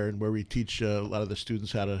up there, and where we teach a lot of the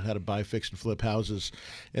students how to buy, fix, and flip houses,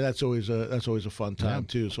 and that's always a fun time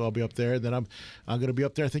too. So I'll be up there, and then I'm going to be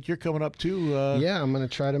up there. I think you're coming up too. Yeah, I'm going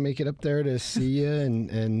to try to make it up there to see you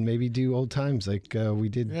and maybe do old times like we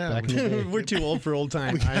did back in the day. We're too old for old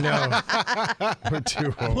times. I know. We're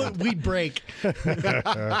too old. We'd break.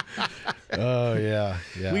 Oh yeah.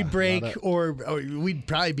 We'd break, or we'd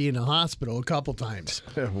probably be in the hospital a couple times.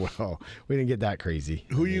 Well, we didn't get that crazy.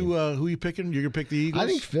 Who you picking? You're gonna pick the Eagles? I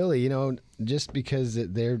think Philly. Just because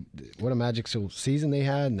they're what a magical season they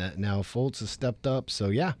had, and that now Fultz has stepped up. So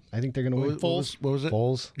yeah, I think they're gonna win. What was it?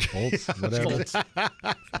 Fultz, whatever.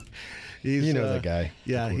 He's, that guy.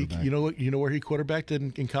 Yeah, you know where he quarterbacked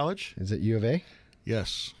in college? Is it U of A?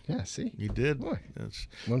 Yes. Yeah. See, you did. Boy,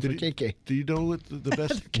 one for KK. Do you know what the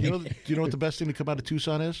best? Do you know what the best thing to come out of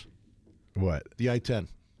Tucson is? What? The I-10.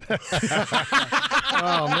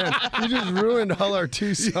 Oh man, you just ruined all our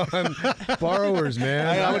Tucson borrowers,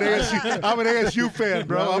 man. I'm an ASU fan,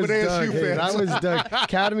 bro. I'm an ASU fan. That was Doug.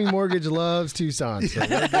 Academy Mortgage loves Tucson, so we're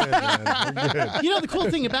good, man. We're good. The cool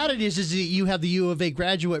thing about it is that you have the U of A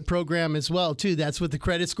graduate program as well too. That's with the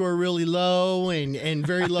credit score really low and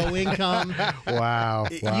very low income. Wow.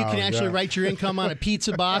 You can actually write your income on a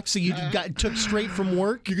pizza box, so you took straight from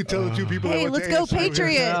work. You can tell the two people. Hey, let's go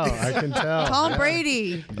Patriots! I can tell. Tom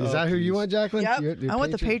Brady. Is that who you want, Jacqueline? Yep. I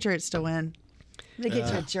want the Patriots to win. They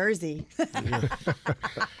get you a jersey.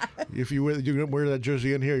 If you wear that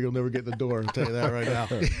jersey in here, you'll never get in the door. I'll tell you that right now.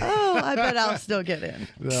 Oh, I bet I'll still get in.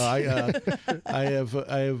 No, I have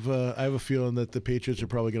a feeling that the Patriots are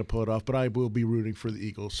probably going to pull it off, but I will be rooting for the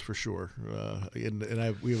Eagles for sure. We have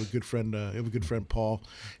a good friend, Paul.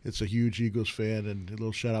 It's a huge Eagles fan, and a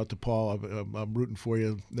little shout out to Paul. I'm rooting for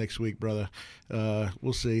you next week, brother.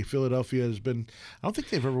 We'll see. Philadelphia has been. I don't think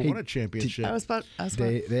they've ever won a championship.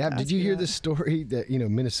 They have. Did you hear the story that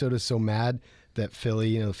Minnesota's so mad that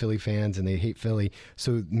Philly, the Philly fans, and they hate Philly.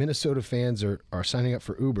 So Minnesota fans are signing up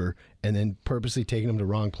for Uber and then purposely taking them to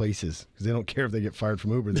wrong places because they don't care if they get fired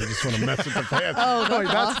from Uber. They just want to mess with the fans. Oh, that's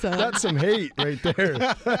awesome. That's some hate right there.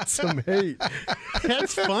 That's some hate.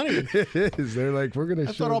 That's funny. It is. They're like, we're going to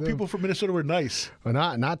show I thought all them. People from Minnesota were nice. Well,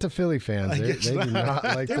 not to Philly fans. They do not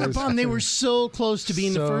like they were those. bummed. They were so close to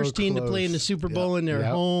being the first team to play in the Super Bowl in their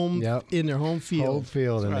home field. Home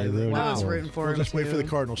field. And they ruined I was it. rooting for We'll him. just wait for the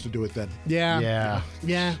Cardinals to do it then. Yeah.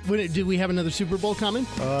 Do we have another Super Bowl coming?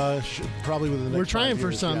 Probably within the next We're trying 5 for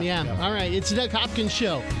years. some, yeah. All right, it's the Doug Hopkins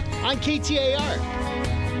Show on KTAR.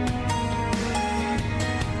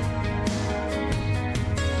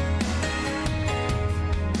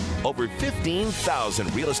 Over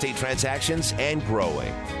 15,000 real estate transactions and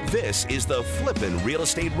growing. This is the Flippin' Real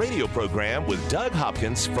Estate Radio program with Doug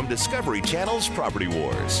Hopkins from Discovery Channel's Property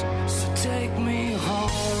Wars. So take me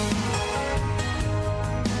home.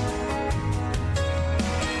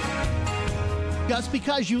 Just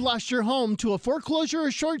because you lost your home to a foreclosure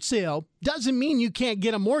or short sale doesn't mean you can't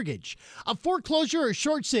get a mortgage. A foreclosure or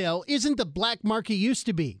short sale isn't the black market used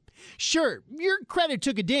to be. Sure, your credit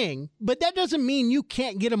took a ding, but that doesn't mean you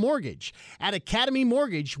can't get a mortgage. At Academy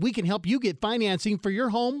Mortgage, we can help you get financing for your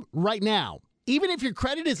home right now. Even if your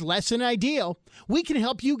credit is less than ideal, we can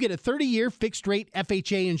help you get a 30-year fixed-rate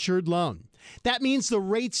FHA-insured loan. That means the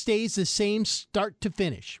rate stays the same start to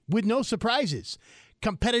finish, with no surprises.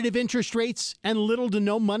 Competitive interest rates and little to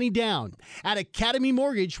no money down. At Academy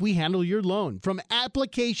Mortgage, we handle your loan from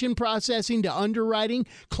application processing to underwriting,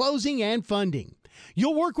 closing, and funding.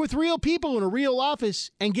 You'll work with real people in a real office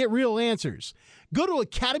and get real answers. Go to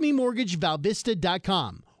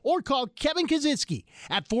academymortgagevalvista.com or call Kevin Kaczynski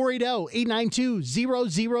at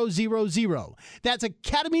 480-892-0000. That's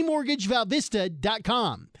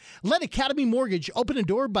academymortgagevalvista.com. Let Academy Mortgage open a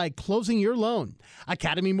door by closing your loan.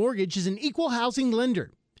 Academy Mortgage is an equal housing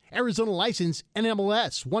lender. Arizona license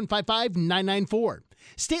NMLS 155994.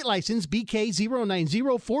 State license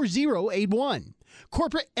BK0904081.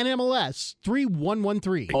 Corporate NMLS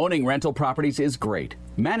 3113. Owning rental properties is great.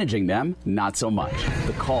 Managing them, not so much.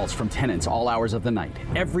 The calls from tenants all hours of the night,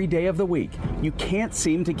 every day of the week. You can't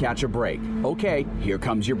seem to catch a break. Okay, here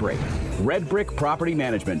comes your break. Red Brick Property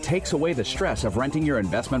Management takes away the stress of renting your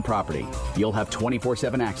investment property. You'll have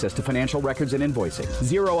 24/7 access to financial records and invoicing,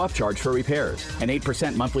 0 upcharge for repairs, an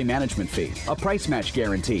 8% monthly management fee, a price match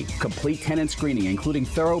guarantee, complete tenant screening including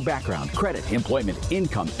thorough background, credit, employment,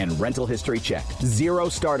 income, and rental history check. 0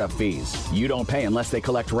 startup fees. You don't pay unless they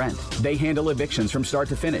collect rent. They handle evictions from start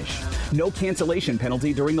to finish. No cancellation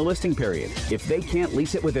penalty during the listing period. If they can't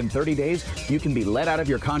lease it within 30 days, you can be let out of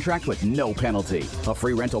your contract with no penalty. A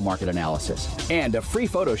free rental market analysis. And a free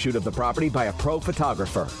photo shoot of the property by a pro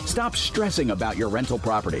photographer. Stop stressing about your rental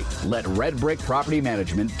property. Let Red Brick Property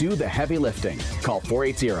Management do the heavy lifting. Call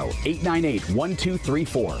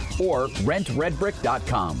 480-898-1234 or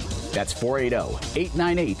rentredbrick.com. That's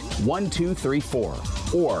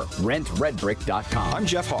 480-898-1234 or rentredbrick.com. I'm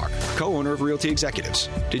Jeff Hawk, co-owner of Realty Executives.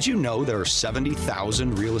 Did you know there are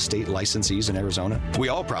 70,000 real estate licensees in Arizona? We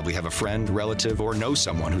all probably have a friend, relative, or know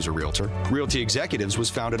someone who's a realtor. Realty Executives was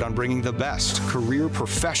founded on bringing the best career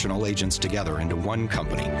professional agents together into one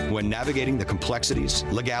company. When navigating the complexities,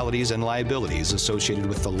 legalities, and liabilities associated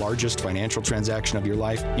with the largest financial transaction of your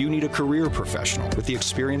life, you need a career professional with the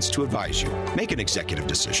experience to advise you. Make an executive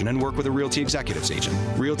decision and work with a Realty Executives agent.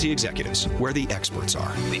 Realty Executives, where the experts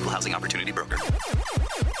are. Equal Housing Opportunity Broker.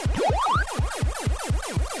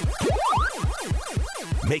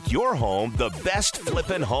 Make your home the best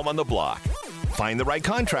flippin' home on the block. Find the right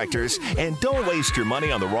contractors and don't waste your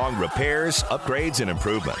money on the wrong repairs, upgrades, and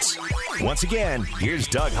improvements. Once again, here's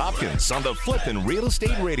Doug Hopkins on the Flippin' Real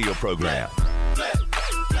Estate Radio program.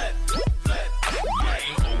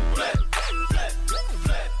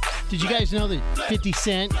 Did you guys know that 50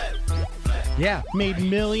 Cent made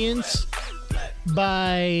millions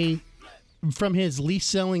from his least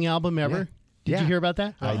selling album ever? Did you hear about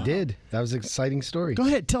that? I did. That was an exciting story. Go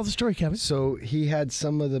ahead. Tell the story, Kevin. So he had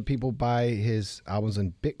some of the people buy his albums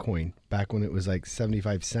in Bitcoin back when it was like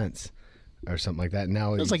 75 cents or something like that.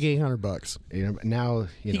 Now it's like $800. Now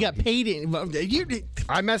he got paid in.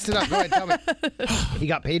 I messed it up. Go ahead, tell me. He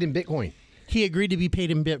got paid in Bitcoin. He agreed to be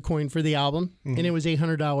paid in Bitcoin for the album, and it was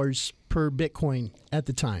 $800 per Bitcoin at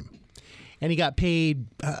the time. And he got paid,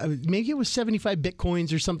 maybe it was 75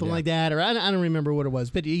 Bitcoins or something like that, or I don't remember what it was,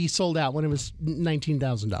 but he sold out when it was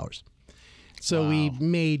 $19,000. So we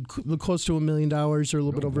made close to $1 million or a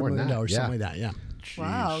little bit over $1 million, something like that, yeah. Jeez.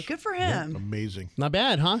 Wow, good for him. Yeah, amazing. Not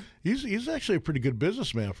bad, huh? He's actually a pretty good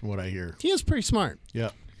businessman from what I hear. He is pretty smart. Yeah.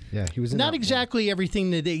 Yeah, he was not exactly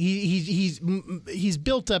everything that he's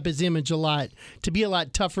built up his image a lot to be a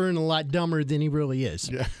lot tougher and a lot dumber than he really is.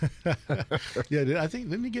 Yeah, I think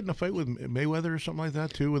didn't he get in a fight with Mayweather or something like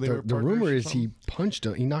that too? Where they were the rumor is he punched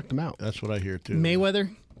him, he knocked him out. That's what I hear too.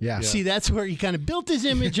 Mayweather. Yeah. See, that's where he kind of built his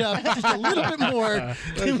image up just a little bit more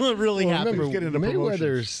than what really happened. Remember,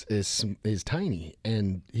 Mayweather's is tiny,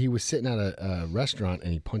 and he was sitting at a restaurant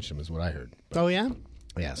and he punched him. Is what I heard. Oh yeah.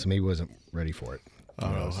 Yeah, so maybe he wasn't ready for it.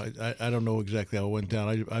 I don't know exactly how it went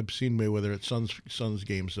down. I've seen Mayweather at Suns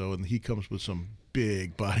games though, and he comes with some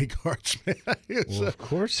big bodyguards, man. Well, of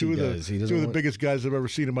course he does. Two of the biggest guys I've ever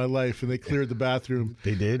seen in my life, and they cleared the bathroom.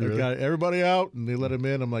 They did. Really? Got everybody out, and they let him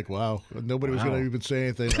in. I'm like, wow. Nobody was going to even say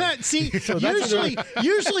anything. Like, see,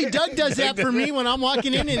 usually Doug does that for me when I'm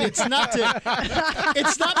walking in, and it's not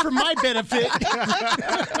for my benefit.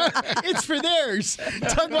 It's for theirs.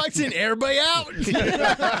 Doug walks in, everybody out.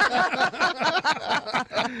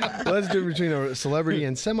 Well, that's the difference between a celebrity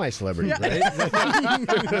and semi-celebrity, right?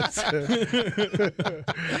 That's funny.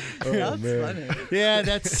 Yeah,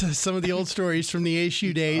 that's some of the old stories from the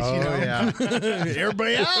ASU days. Oh, you know, yeah.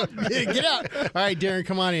 Everybody out, get out. All right, Darren,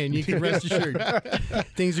 come on in. You can rest assured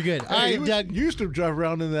things are good. All right, Doug. You used to drive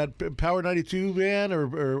around in that Power 92 van or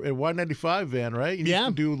a Y95 van, right? You used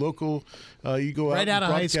to do local. You go right out of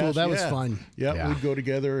high school. That was fun. Yeah, we'd go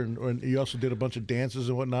together, and you also did a bunch of dances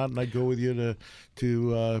and whatnot. And I'd go with you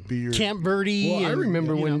to be Or Camp Verde. Well, I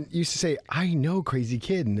remember you when know. you used to say, "I know Crazy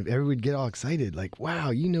Kid," and everyone would get all excited, like,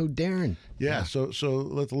 "Wow, you know Darren." Yeah, so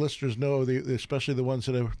let the listeners know, especially the ones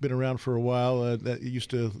that have been around for a while, that used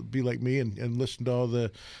to be like me and listen to all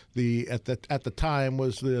the at the time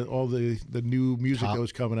was all the new music that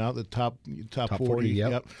was coming out, the top 40.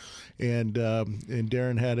 Yep. And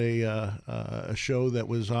Darren had a show that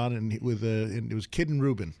was on and it was Kid and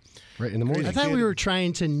Reuben. Right in the morning. I thought we were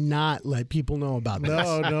trying to not let people know about this.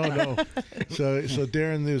 No. So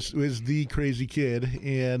Darren is the crazy kid,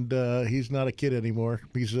 and he's not a kid anymore.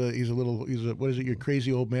 He's a what is it? You're a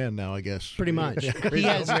crazy old man now, I guess. Pretty much. Crazy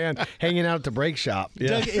old man hanging out at the brake shop.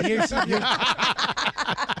 Yeah. Doug,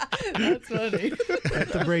 that's funny.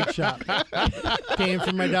 At the brake shop, paying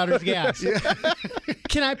for my daughter's gas. Yeah.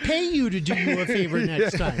 Can I pay you to do you a favor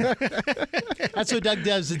next time? That's what Doug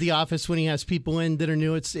does at the office when he has people in that are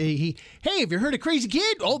new. It's hey, have you heard of Crazy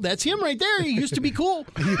Kid? Oh, that's him right there. He used to be cool.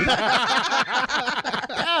 Yeah,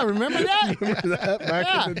 remember that?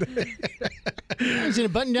 Back in the day. He's in a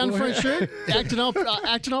button-down front shirt, acting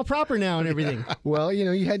all proper now and everything. Well,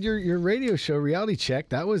 you had your radio show, Reality Check.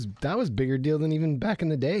 That was bigger deal than even back in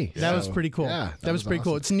the day. That was pretty cool. Yeah, that was pretty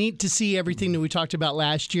cool. It's neat to see everything that we talked about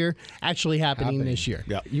last year actually happening this year.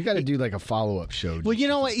 Yeah, you got to do like a follow-up show. Well, you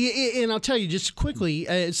know what? And I'll tell you just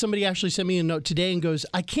quickly. Somebody actually sent me a note today and goes,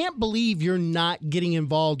 "I can't believe you're not getting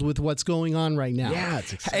involved with what's going on right now." Yeah,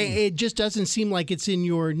 it's exciting. It just doesn't seem like it's in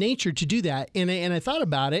your nature to do that. And I thought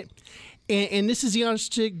about it, and this is the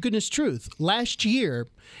honest to goodness truth. Last year,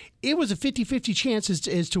 it was a 50-50 chance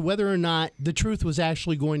as to whether or not the truth was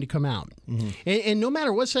actually going to come out. Mm-hmm. And no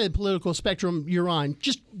matter what side of the political spectrum you're on,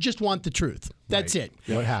 just want the truth. That's it.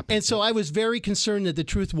 What happened? And so I was very concerned that the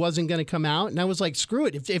truth wasn't going to come out. And I was like, screw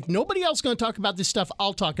it. If nobody else is going to talk about this stuff,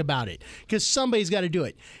 I'll talk about it. Because somebody's got to do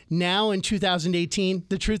it. Now in 2018,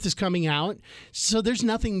 the truth is coming out. So there's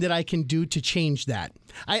nothing that I can do to change that.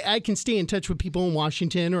 I can stay in touch with people in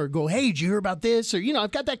Washington or go, hey, did you hear about this? Or,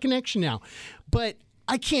 I've got that connection now. But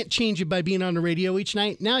I can't change it by being on the radio each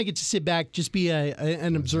night. Now I get to sit back, just be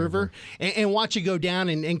an observer and watch it go down.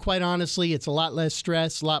 And quite honestly, it's a lot less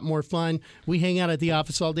stress, a lot more fun. We hang out at the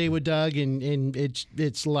office all day with Doug, and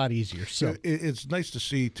it's a lot easier. So it's nice to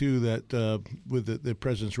see too that with the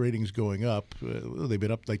president's ratings going up, they've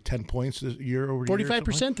been up like 10 points this year over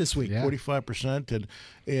 45% this week. 45%,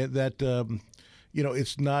 and that.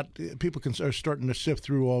 It's not people are starting to sift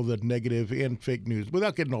through all the negative and fake news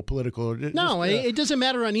without getting all political. No, it doesn't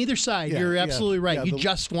matter on either side. You're absolutely right. Yeah, you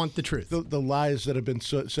just want the truth. The lies that have been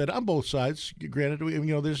said on both sides. Granted,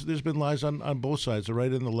 there's been lies on both sides, the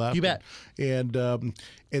right and the left. You bet.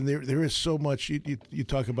 And there is so much. You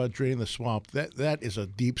talk about draining the swamp. That is a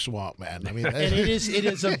deep swamp, man. I mean, and it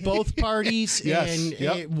is of both parties. Yes, and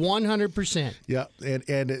 100%. Yeah, and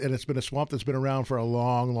it's been a swamp that's been around for a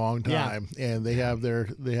long, long time, and they have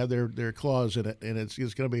their claws in it, and it's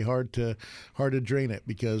going to be hard to drain it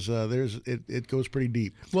because it goes pretty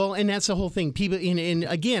deep. Well, and that's the whole thing. People, and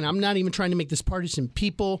again, I'm not even trying to make this partisan.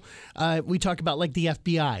 People, we talk about like the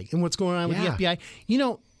FBI and what's going on with the FBI.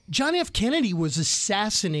 John F. Kennedy was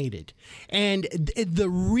assassinated, and the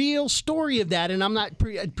real story of that, and I'm not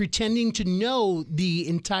pretending to know the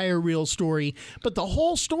entire real story, but the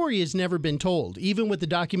whole story has never been told, even with the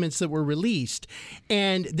documents that were released.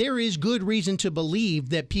 And there is good reason to believe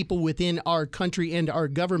that people within our country and our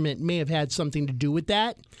government may have had something to do with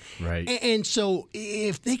that. Right. And so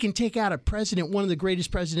if they can take out a president, one of the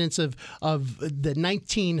greatest presidents of the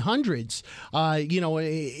 1900s,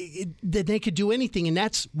 that they could do anything, and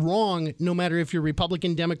that's wrong, no matter if you're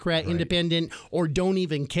Republican, Democrat, Independent, or don't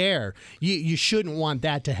even care. You shouldn't want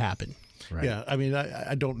that to happen. Right. Yeah, I mean,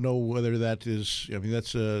 I don't know whether that is. I mean,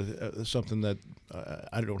 that's something that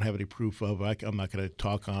I don't have any proof of. I'm not going to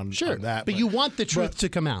talk on that. But you want the truth to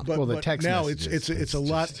come out. But the text now messages, it's a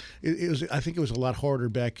lot. It was. I think it was a lot harder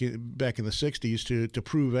back in the '60s to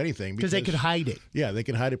prove anything because they could hide it. Yeah, they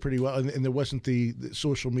could hide it pretty well, and there wasn't the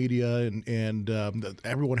social media and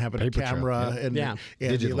everyone having a camera and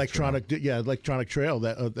the electronic trail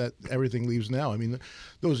that everything leaves now. I mean,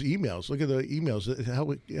 those emails. Look at the emails.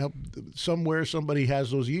 How somewhere somebody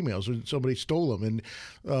has those emails or somebody stole them, and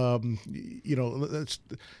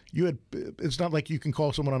it's not like you can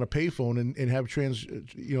call someone on a payphone and have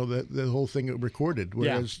the whole thing recorded,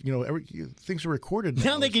 whereas things are recorded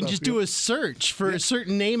now they can just do a search for a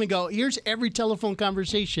certain name and go, here's every telephone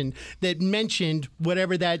conversation that mentioned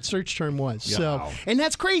whatever that search term was. So, and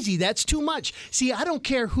that's crazy. That's too much. See, I don't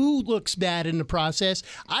care who looks bad in the process.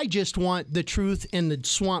 I just want the truth and the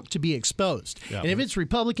swamp to be exposed. And if it's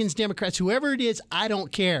Republicans, Democrats, whoever it is, I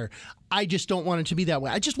don't care. I just don't want it to be that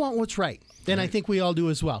way. I just want what's right. And I think we all do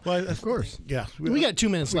as well. Well, of course. Yeah. We got 2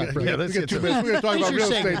 minutes left, bro. Yeah, let's get 2 minutes. We're going to talk about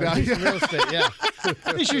real estate now. Real estate, yeah.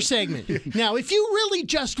 This is your segment. Now, if you really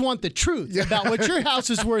just want the truth about what your house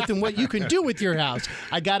is worth and what you can do with your house,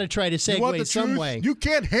 I got to try to segue some way. You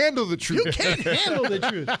can't handle the truth. You can't handle the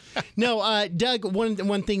truth. No, Doug,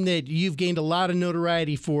 one thing that you've gained a lot of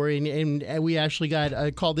notoriety for, and we actually got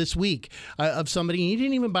a call this week of somebody, and you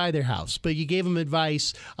didn't even buy their house, but you gave them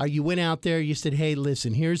advice. You went out there, you said, hey,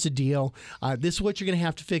 listen, here's the deal. This is what you're going to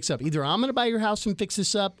have to fix up. Either I'm going to buy your house and fix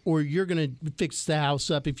this up, or you're going to fix the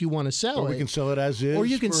house up if you want to sell it. Or we can sell it as is. Or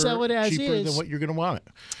you can sell it as cheaper is. than what you're going to want it.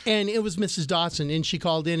 And it was Mrs. Dotson, and she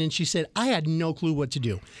called in and she said, I had no clue what to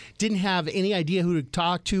do. Didn't have any idea who to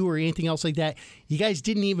talk to or anything else like that. You guys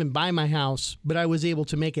didn't even buy my house, but I was able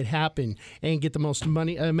to make it happen and get the most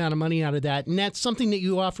amount of money out of that. And that's something that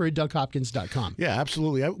you offer at DougHopkins.com. Yeah,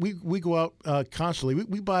 absolutely. We go out constantly.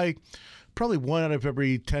 We buy probably 1 out of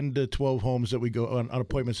every 10 to 12 homes that we go on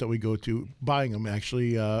appointments that we go to, buying them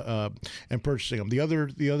actually and purchasing them. The other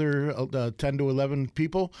 10 to 11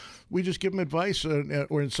 people, we just give them advice,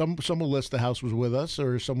 or some will list the house was with us,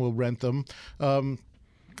 or some will rent them.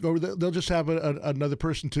 Or they'll just have another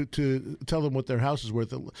person to tell them what their house is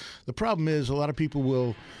worth. The problem is a lot of people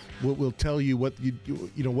will tell you what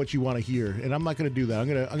what you want to hear, and I'm not going to do that. I'm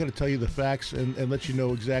going to tell you the facts and let you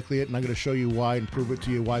know exactly it, and I'm going to show you why and prove it to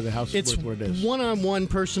you why the house is worth what it is. It's one-on-one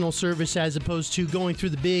personal service as opposed to going through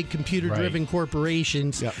the big computer-driven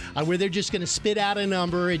corporations where they're just going to spit out a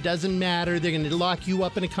number. It doesn't matter. They're going to lock you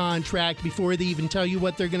up in a contract before they even tell you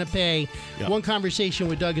what they're going to pay. Yep. One conversation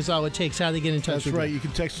with Doug is all it takes. How do they get in touch with you? That's right. You can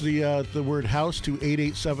text the word house to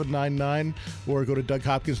 88799 or go to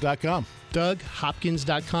DougHopkins.com.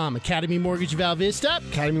 DougHopkins.com. Academy Mortgage Val Vista.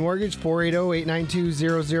 Academy Mortgage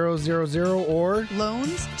 480-892-0000 or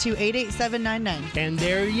loans to 88799. And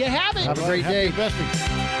there you have it. Have a great day. Investing.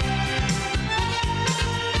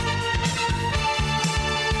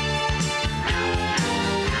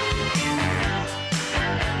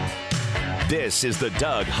 This is the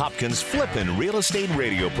Doug Hopkins Flippin' Real Estate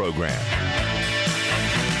Radio Program.